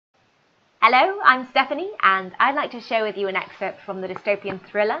Hello, I'm Stephanie, and I'd like to share with you an excerpt from the dystopian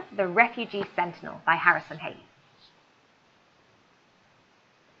thriller, The Refugee Sentinel by Harrison Hayes.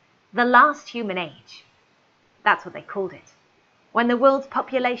 The last human age. That's what they called it. When the world's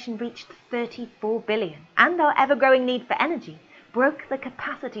population reached 34 billion, and our ever-growing need for energy broke the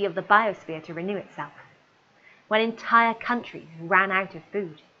capacity of the biosphere to renew itself. When entire countries ran out of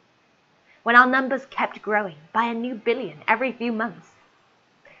food. When our numbers kept growing by a new billion every few months.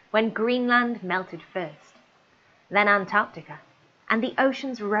 When Greenland melted first, then Antarctica, and the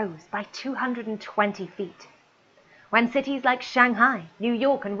oceans rose by 220 feet. When cities like Shanghai, New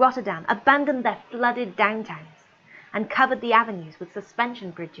York, and Rotterdam abandoned their flooded downtowns and covered the avenues with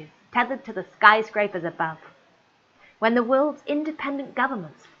suspension bridges tethered to the skyscrapers above. When the world's independent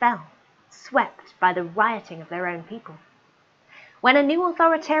governments fell, swept by the rioting of their own people. When a new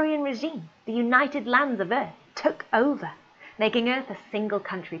authoritarian regime, the United Lands of Earth, took over, making Earth a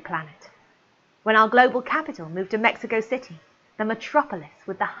single-country planet. When our global capital moved to Mexico City, the metropolis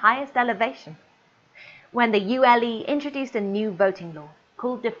with the highest elevation. When the ULE introduced a new voting law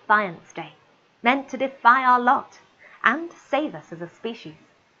called Defiance Day, meant to defy our lot and save us as a species.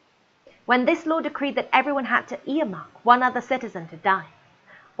 When this law decreed that everyone had to earmark one other citizen to die,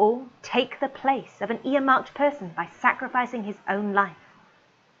 or take the place of an earmarked person by sacrificing his own life.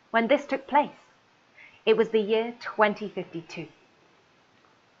 When this took place, it was the year 2052.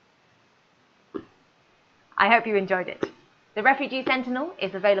 I hope you enjoyed it. The Refugee Sentinel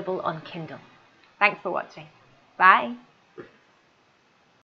is available on Kindle. Thanks for watching. Bye.